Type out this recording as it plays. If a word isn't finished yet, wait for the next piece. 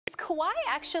Is Kawhi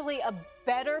actually a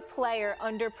better player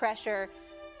under pressure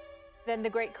than the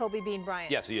great Kobe Bean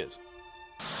Bryant? Yes, he is.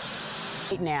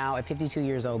 Right now, at 52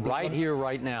 years old, Right here,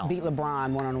 right now. beat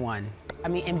LeBron one-on-one. I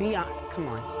mean, and come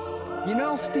on. You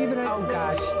know, Stephen A. Oh Smith.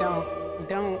 gosh,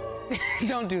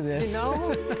 don't do this. You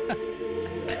know,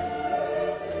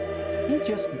 he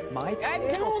just might.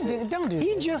 Don't do.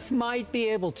 He just might be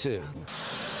able to.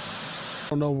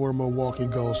 I don't know where Milwaukee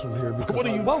goes from here because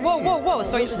Whoa.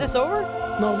 So is this over?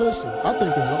 No, listen. I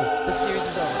think it's over. The series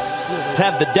is over. To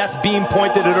have the death beam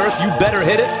pointed at Earth, you better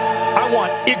hit it. I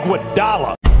want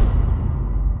Iguodala.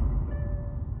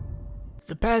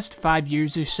 The past 5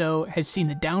 years or so has seen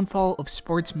the downfall of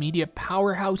sports media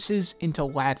powerhouses into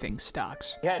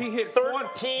laughingstocks. He hit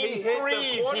 13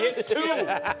 threes. He hit 2.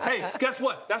 Hey, guess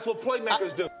what? That's what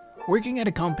playmakers do. Working at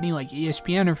a company like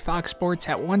ESPN or Fox Sports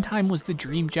at one time was the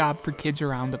dream job for kids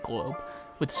around the globe.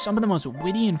 With some of the most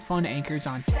witty and fun anchors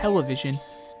on television,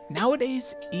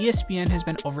 nowadays ESPN has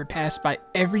been overpassed by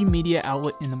every media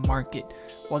outlet in the market,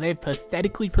 while they have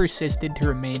pathetically persisted to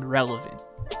remain relevant.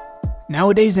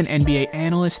 Nowadays, an NBA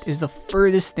analyst is the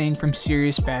furthest thing from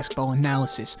serious basketball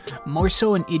analysis, more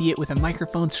so an idiot with a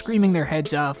microphone screaming their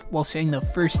heads off while saying the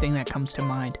first thing that comes to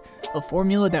mind, a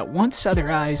formula that once saw the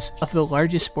rise of the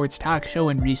largest sports talk show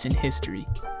in recent history.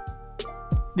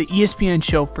 The ESPN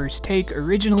show First Take,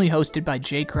 originally hosted by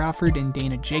Jay Crawford and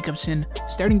Dana Jacobson,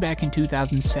 starting back in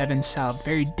 2007, saw a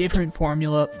very different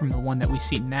formula from the one that we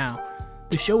see now.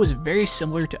 The show was very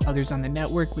similar to others on the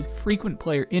network, with frequent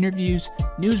player interviews,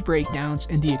 news breakdowns,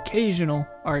 and the occasional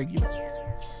argument.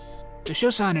 The show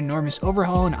saw an enormous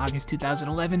overhaul in August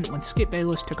 2011 when Skip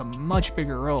Bayless took a much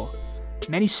bigger role.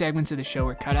 Many segments of the show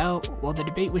were cut out, while the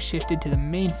debate was shifted to the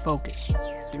main focus.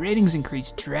 The ratings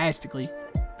increased drastically,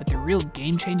 but the real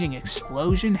game-changing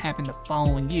explosion happened the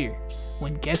following year,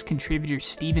 when guest contributor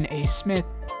Stephen A. Smith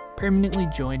permanently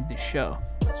joined the show.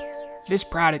 This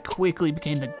product quickly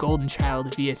became the golden child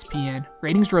of ESPN.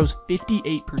 Ratings rose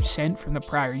 58% from the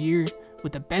prior year,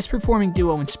 with the best performing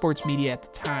duo in sports media at the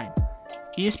time.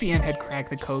 ESPN had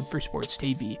cracked the code for sports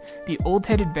TV, the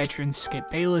old-headed veteran Skip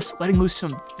Bayless letting loose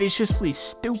some viciously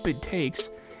stupid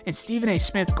takes, and Stephen A.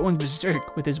 Smith going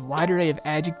berserk with his wide array of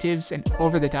adjectives and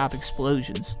over-the-top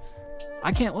explosions.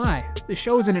 I can't lie, the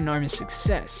show was an enormous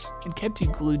success, and kept you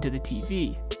glued to the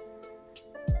TV.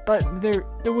 But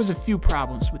there was a few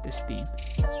problems with this theme.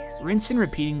 Rinse and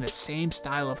repeating the same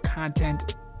style of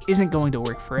content isn't going to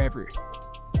work forever.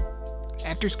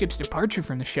 After Skip's departure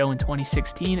from the show in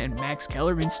 2016 and Max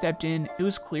Kellerman stepped in, it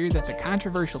was clear that the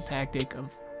controversial tactic of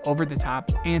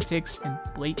over-the-top antics and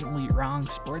blatantly wrong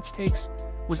sports takes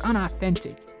was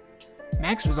unauthentic.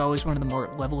 Max was always one of the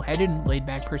more level-headed and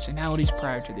laid-back personalities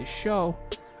prior to this show.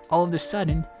 All of a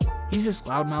sudden, he's this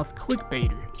loudmouth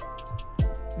clickbaiter.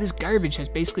 This garbage has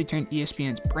basically turned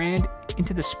ESPN's brand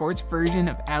into the sports version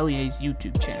of Allier's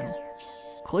YouTube channel.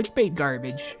 Clickbait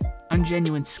garbage,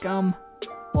 ungenuine scum,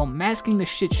 while masking the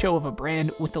shit show of a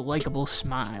brand with a likable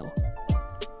smile.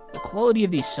 The quality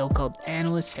of these so-called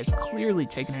analysts has clearly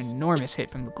taken an enormous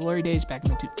hit from the glory days back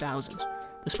in the 2000s.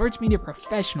 The sports media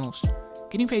professionals,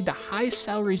 getting paid the highest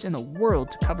salaries in the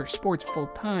world to cover sports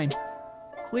full-time,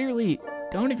 clearly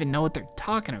don't even know what they're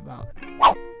talking about.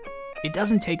 It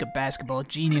doesn't take a basketball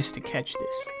genius to catch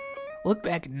this. Look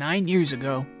back 9 years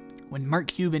ago, when Mark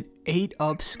Cuban ate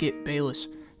up Skip Bayless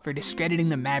for discrediting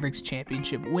the Mavericks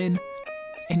championship win,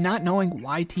 and not knowing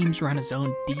why teams run a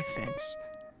zone defense.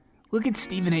 Look at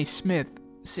Stephen A. Smith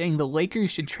saying the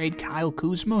Lakers should trade Kyle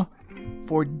Kuzma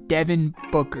for Devin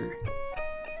Booker.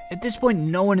 At this point,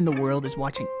 no one in the world is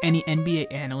watching any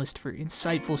NBA analyst for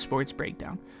insightful sports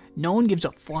breakdown. No one gives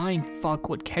a flying fuck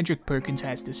what Kendrick Perkins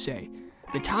has to say.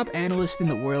 The top analysts in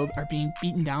the world are being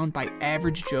beaten down by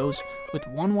average Joes with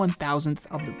 1/1000th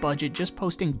of the budget just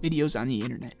posting videos on the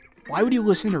internet. Why would you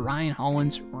listen to Ryan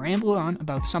Hollins ramble on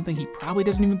about something he probably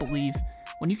doesn't even believe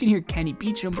when you can hear Kenny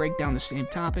Beecham break down the same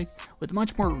topic with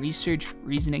much more research,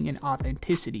 reasoning, and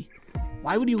authenticity?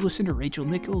 Why would you listen to Rachel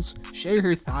Nichols share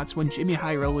her thoughts when Jimmy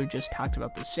High Roller just talked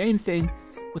about the same thing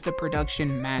with a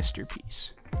production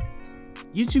masterpiece?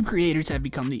 YouTube creators have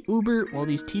become the Uber, while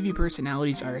these TV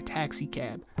personalities are a taxi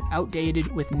cab,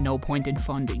 outdated with no point in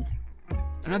funding.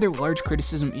 Another large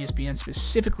criticism ESPN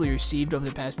specifically received over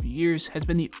the past few years has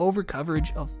been the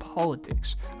overcoverage of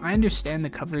politics. I understand the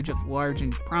coverage of large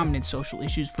and prominent social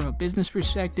issues from a business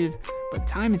perspective, but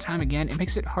time and time again, it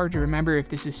makes it hard to remember if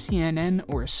this is CNN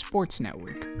or a sports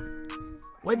network.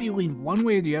 Whether you lean one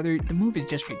way or the other, the move is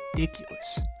just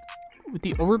ridiculous. With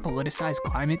the over-politicized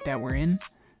climate that we're in,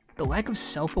 the lack of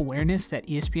self-awareness that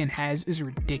ESPN has is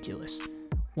ridiculous.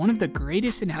 One of the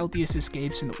greatest and healthiest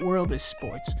escapes in the world is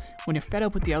sports. When you're fed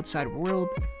up with the outside world,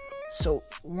 So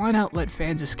why not let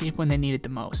fans escape when they need it the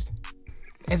most?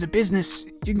 As a business,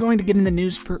 you're going to get in the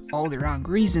news for all the wrong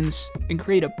reasons and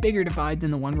create a bigger divide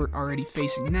than the one we're already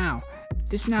facing now.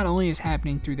 This not only is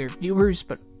happening through their viewers,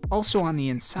 but also on the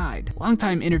inside.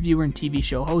 Longtime interviewer and TV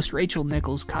show host Rachel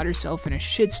Nichols caught herself in a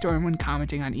shitstorm when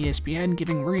commenting on ESPN,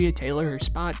 giving Maria Taylor her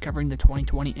spot covering the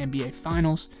 2020 NBA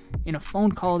Finals in a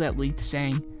phone call that leaked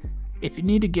saying, "If you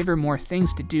need to give her more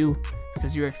things to do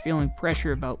because you are feeling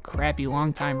pressure about crappy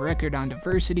long-time record on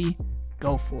diversity,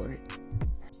 go for it."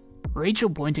 Rachel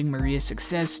pointing Maria's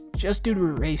success just due to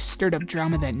a race stirred up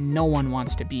drama that no one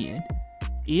wants to be in.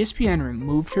 ESPN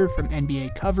removed her from NBA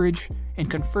coverage and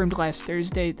confirmed last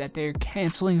Thursday that they're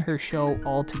canceling her show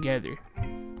altogether.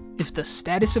 If the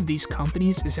status of these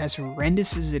companies is as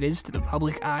horrendous as it is to the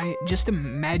public eye, just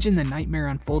imagine the nightmare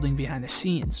unfolding behind the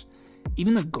scenes.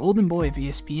 Even the golden boy of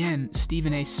ESPN,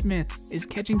 Stephen A. Smith, is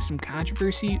catching some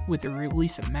controversy with the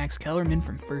release of Max Kellerman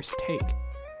from First Take,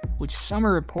 which some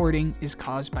are reporting is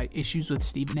caused by issues with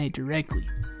Stephen A. directly.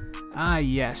 Ah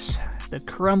yes, the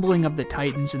crumbling of the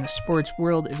titans in the sports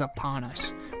world is upon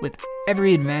us. With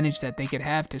every advantage that they could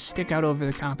have to stick out over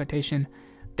the competition,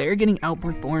 they're getting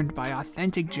outperformed by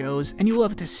authentic Joes, and you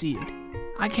love to see it.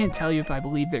 I can't tell you if I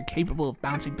believe they're capable of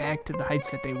bouncing back to the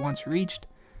heights that they once reached,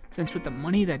 since with the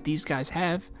money that these guys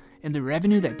have, and the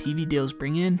revenue that TV deals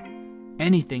bring in,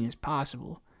 anything is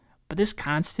possible. But this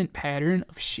constant pattern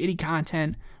of shitty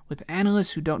content, with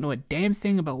analysts who don't know a damn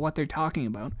thing about what they're talking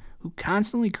about, who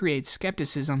constantly create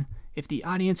skepticism if the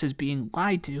audience is being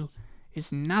lied to,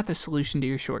 is not the solution to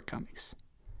your shortcomings.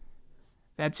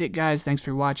 That's it, guys. Thanks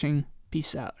for watching.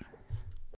 Peace out.